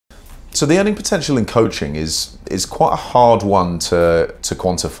So the earning potential in coaching is quite a hard one to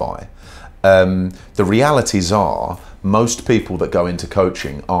quantify. The realities are most people that go into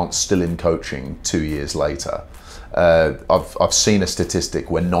coaching aren't still in coaching 2 years later. I've seen a statistic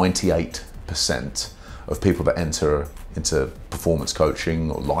where 98% of people that enter into performance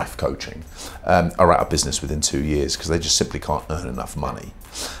coaching or life coaching are out of business within 2 years because they just simply can't earn enough money.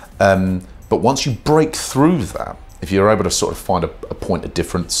 But once you break through that, if you're able to sort of find a point of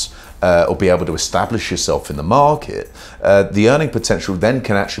difference or be able to establish yourself in the market, the earning potential then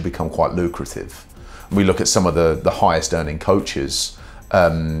can actually become quite lucrative. We look at some of the highest earning coaches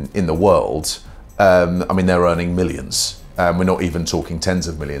in the world. I mean, they're earning millions. We're not even talking tens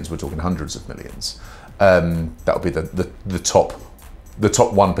of millions, we're talking hundreds of millions. That would be the top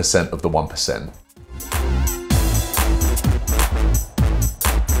 1% of the 1%.